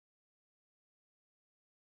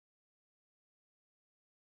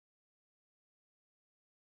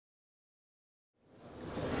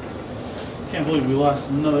Can't believe we lost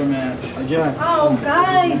another match. Again. Oh,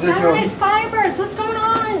 guys, Paradise Fibers, what's going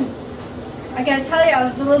on? I gotta tell you, I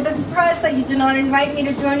was a little bit surprised that you did not invite me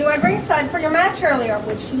to join you at ringside for your match earlier,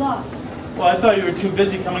 which you lost. Well, I thought you were too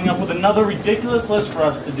busy coming up with another ridiculous list for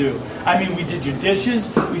us to do. I mean, we did your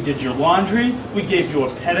dishes, we did your laundry, we gave you a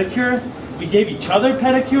pedicure, we gave each other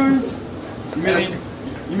pedicures.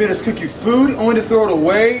 You made us cook you food, only to throw it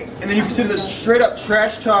away, and then you consider this straight up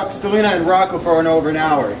trash talk Stelina and Rocco for over an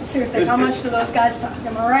hour. Seriously, how much do those guys talk?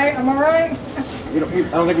 Am I right? Am I right? I don't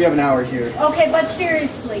think we have an hour here. Okay, but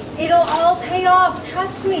seriously, it'll all pay off.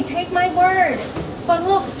 Trust me, take my word. But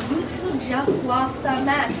look, you two just lost that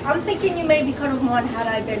match. I'm thinking you maybe could have won had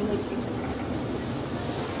I been with you.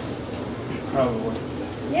 Probably.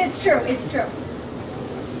 Yeah, it's true, it's true.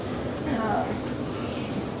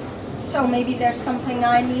 So maybe there's something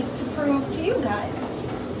I need to prove to you guys.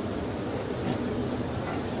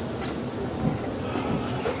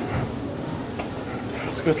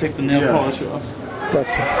 Let's go take the nail polish off. The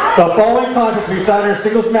following contest will be decided under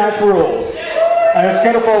singles match rules. And it's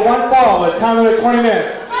scheduled for one fall with a time limit of 20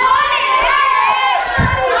 minutes.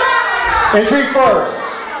 Entry first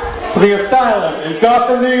for the Asylum in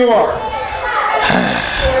Gotham, New York.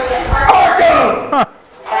 Arkham!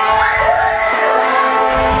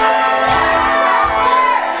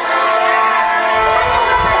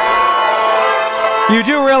 You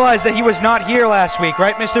do realize that he was not here last week,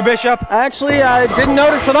 right, Mr. Bishop? Actually, I didn't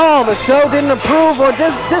notice at all. The show didn't improve or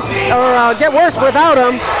get worse without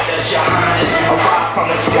him.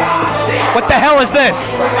 What the hell is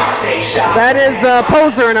this? That is a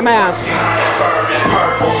poser in a mask.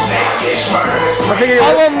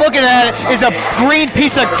 All I'm looking at is a green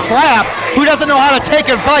piece of crap who doesn't know how to take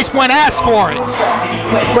advice when asked for it.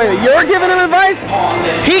 Wait, you're giving him advice?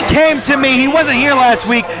 He came to me. He wasn't here last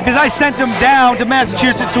week because I sent him down to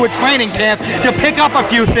Massachusetts to a training camp to pick up a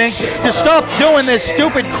few things, to stop doing this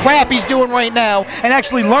stupid crap he's doing right now and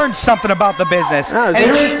actually learn something about the business. Here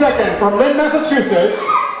in second from Lynn, Massachusetts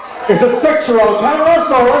is the 6-year-old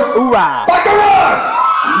Tyrannosaurus, Baccarat!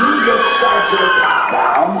 You just start to the top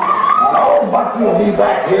down, and old Bucky will be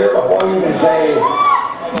back here before you can say,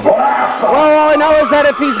 blast off. Well, all I know is that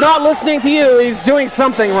if he's not listening to you, he's doing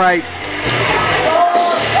something right.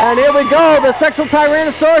 And here we go, the sexual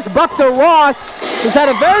Tyrannosaurus, Buck-to Ross, who's had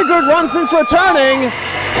a very good run since returning.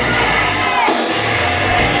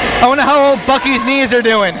 I wonder how old Bucky's knees are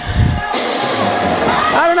doing.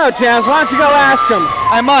 I don't know, Chaz. Why don't you go ask him?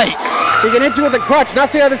 I might. He can hit you with a crutch,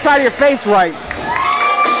 not the other side of your face right.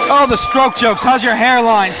 Oh, the stroke jokes. How's your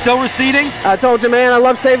hairline? Still receding? I told you, man, I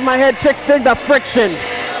love shaving my head. Chicks dig the friction.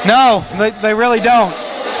 No, they really don't.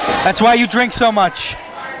 That's why you drink so much.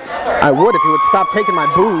 I would if you would stop taking my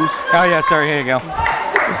booze. Oh, yeah, sorry. Here you go.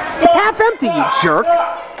 It's half empty, you jerk.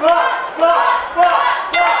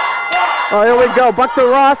 Oh, here we go. Buck-to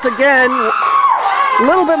Ross again. A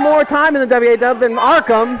little bit more time in the WAW than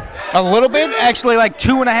Arkham. A little bit? Actually, like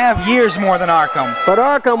 2.5 years more than Arkham. But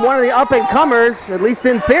Arkham, one of the up-and-comers, at least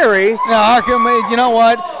in theory. Yeah, Arkham, you know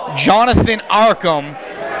what? Jonathan Arkham.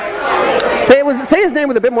 Say his name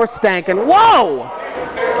with a bit more stank and whoa!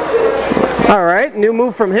 All right, new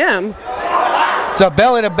move from him. It's a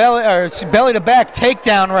belly-to-belly, or belly-to-back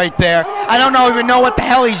takedown right there. I don't even know what the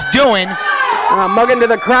hell he's doing. Mugging to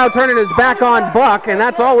the crowd, turning his back on Buck, and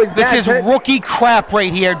that's always bad. This is rookie crap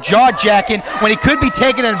right here, jaw-jacking, when he could be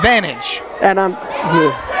taking advantage. And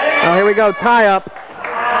oh, here we go, tie-up.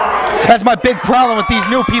 That's my big problem with these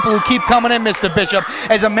new people who keep coming in, Mr. Bishop.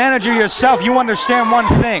 As a manager yourself, you understand one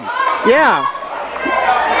thing. Yeah.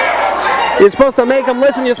 You're supposed to make him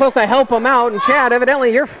listen. You're supposed to help him out. And Chad,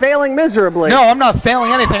 evidently, you're failing miserably. No, I'm not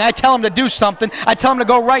failing anything. I tell him to do something. I tell him to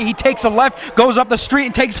go right. He takes a left, goes up the street,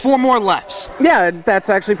 and takes 4 more lefts. Yeah, that's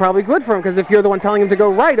actually probably good for him, because if you're the one telling him to go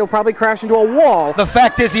right, he'll probably crash into a wall. The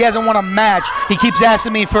fact is, he hasn't won a match. He keeps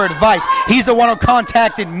asking me for advice. He's the one who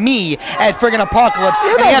contacted me at friggin' Apocalypse,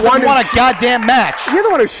 and he hasn't won a goddamn match. You're the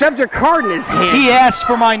one who shoved your card in his hand. He asked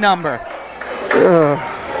for my number.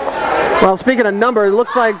 Well, speaking of number, it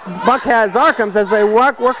looks like Buck has Arkham's as they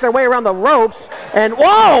work their way around the ropes. And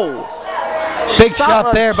whoa! Big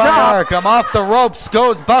shot there by Arkham. Off the ropes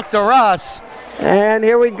goes Buck-to Ross. And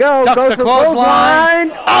here we go. Ducks goes the to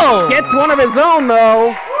clothesline. Oh! Gets one of his own,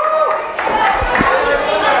 though.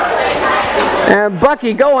 And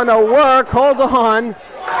Bucky going to work. Hold on.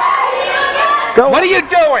 What are you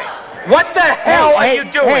doing? What the hell are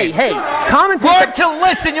you doing? Hey, commentate. Learn to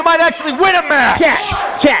listen. You might actually win a match.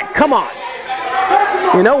 Chat, come on.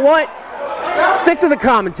 You know what? Stick to the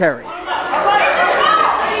commentary.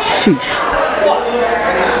 Sheesh.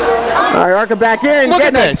 All right, Arkham back in. Look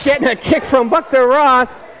at this. Getting a kick from Buck-to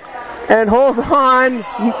Ross. And hold on,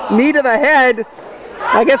 knee to the head.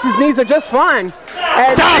 I guess his knees are just fine.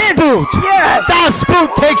 And Das Boot! Yes! Das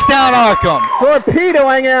Boot takes down Arkham.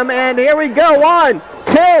 Torpedoing him, and here we go. 1,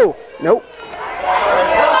 2. Nope.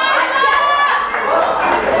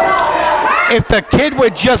 If the kid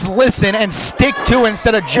would just listen and stick to it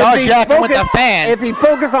instead of jaw-jacking with the fans. If he'd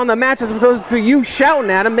focus on the match as opposed to you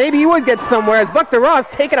shouting at him, maybe he would get somewhere. As Buck DeRoss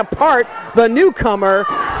taking apart the newcomer,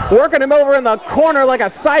 working him over in the corner like a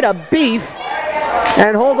side of beef.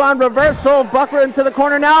 And hold on, reversal. Buck into the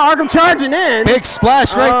corner now. Arkham charging in. Big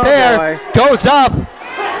splash right there. Boy. Goes up.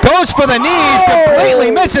 Goes for the knees.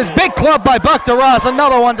 Completely misses. Big club by Buck DeRoss.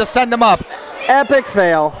 Another one to send him up. Epic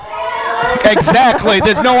fail. Exactly.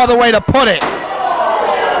 There's no other way to put it.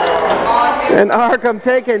 And Arkham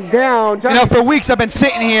taken down. You know, for weeks I've been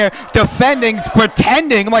sitting here defending,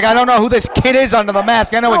 pretending like I don't know who this kid is under the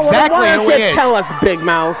mask. I know exactly why don't who you he is. tell us, Big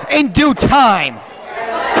Mouth? In due time.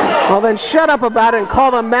 Well, then shut up about it and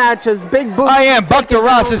call the match as Big Boot. I am. Buck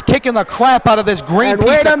DeRoss is kicking the crap out of this green And piece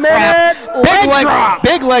wait a of crap. minute,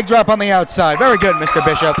 Big leg drop on the outside. Very good, Mr.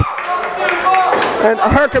 Bishop. And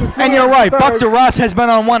Arkham. And you're right, Buck DeRoss has been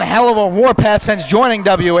on one hell of a warpath since joining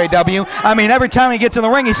WAW. I mean, every time he gets in the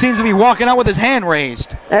ring, he seems to be walking out with his hand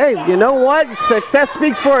raised. Hey, you know what? Success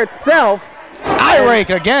speaks for itself. Eye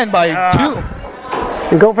rake again by 2.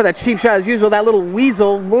 And go for that cheap shot as usual. That little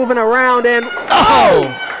weasel moving around and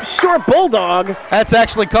short bulldog. That's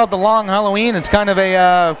actually called the Long Halloween. It's kind of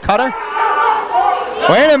a cutter.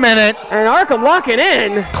 Wait a minute. And Arkham locking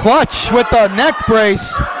in. Clutch with the neck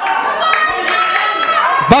brace.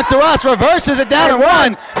 Buck DeRoss reverses it down and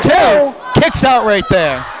 1, 2. Kicks out right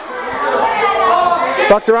there.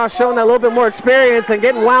 Buck DeRoss showing that little bit more experience and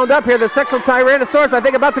getting wound up here. The sexual Tyrannosaurus, I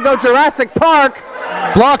think, about to go Jurassic Park.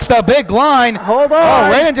 Blocks the big line. Hold on. Oh,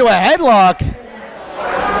 right into a headlock.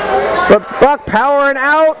 But Buck powering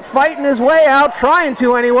out, fighting his way out, trying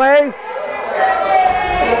to anyway.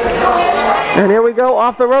 And here we go,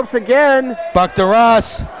 off the ropes again. Buck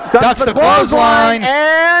DeRoss ducks the clothesline.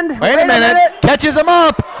 And wait a minute. Catches him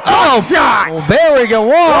up. Oh, shot. Well, there we go.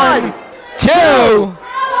 1, 2.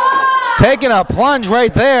 Taking a plunge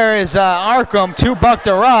right there is Arkham to Buck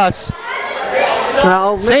DeRoss.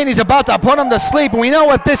 Well, saying he's about to put him to sleep. We know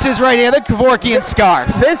what this is right here, the Kevorkian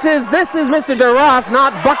scarf. This is Mr. DeRoss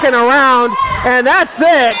not bucking around, and that's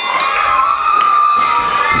it.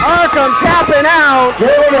 Arkham tapping out.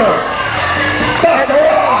 Cut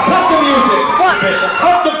the music.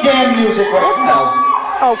 Cut the damn music right now.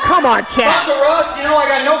 Oh, come on, Chad. Buck DeRoss, you know I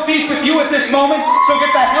got no beef with you at this moment, so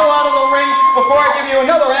get the hell out of the ring before I give you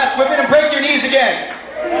another ass whipping and break your knees again.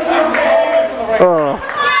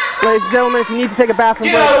 Ladies and gentlemen, if you need to take a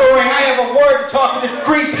bathroom break. Get out of the ring. I have a word to talk to this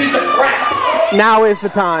green piece of crap. Now is the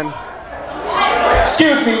time.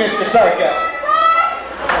 Excuse me, Mr. Psycho.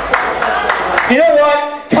 You know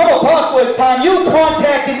what? Come Apocalypse time, you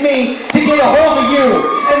contacted me to get a hold of you.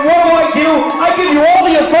 And what do? I give you all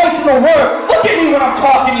the advice in the world. Look at me when I'm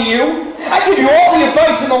talking to you. I give you all the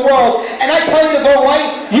advice in the world, and I tell you to go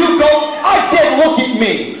right, you go. I said, look at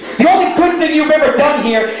me. The only good thing you've ever done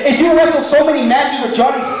here is you wrestled so many matches with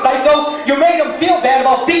Johnny Psycho, you made him feel bad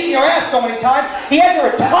about beating your ass so many times, he had to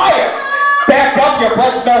retire. Back up, your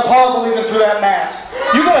blood smells horrible even through that mask.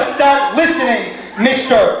 You gotta start listening,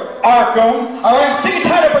 Mr. Arkham. I'm sick and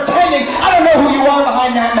tired of pretending I don't know who you are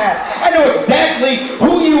behind that mask. I know exactly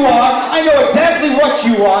who you are, I know exactly what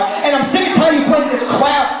you are, and I'm sick and tired of you playing this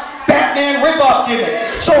crap Batman ripoff gimmick.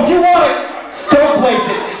 So if you want to go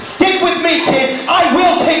places, stick with me, kid. I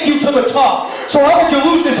will take you to the top. So I want you to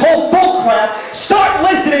lose this whole bull crap. Start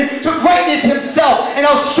listening to greatness himself, and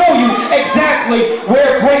I'll show you exactly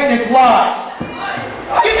where greatness lies.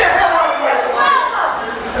 Get the hell out of here!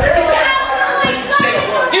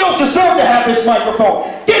 You don't deserve to have this microphone.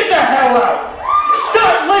 Get the hell out!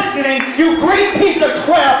 Start listening, you great piece of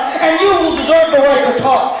crap, and you will deserve the right to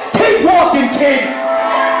talk. Keep walking, kid.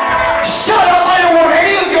 Shut up! I don't want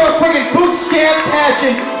any of your friggin' boot scam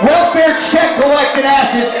passion, welfare check collecting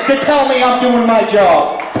asses to tell me I'm doing my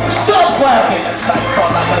job. Stop clapping!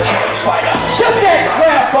 Shut that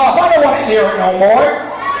crap off! I don't want to hear it no more.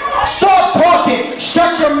 Stop talking!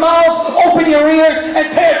 Shut your mouth, open your ears, and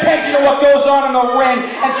pay attention to what goes on in the ring,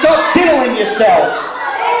 and stop diddling yourselves.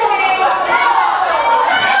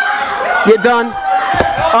 You done?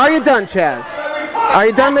 Are you done, Chaz? Are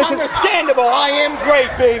you done making... Understandable. I am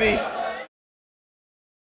great, baby.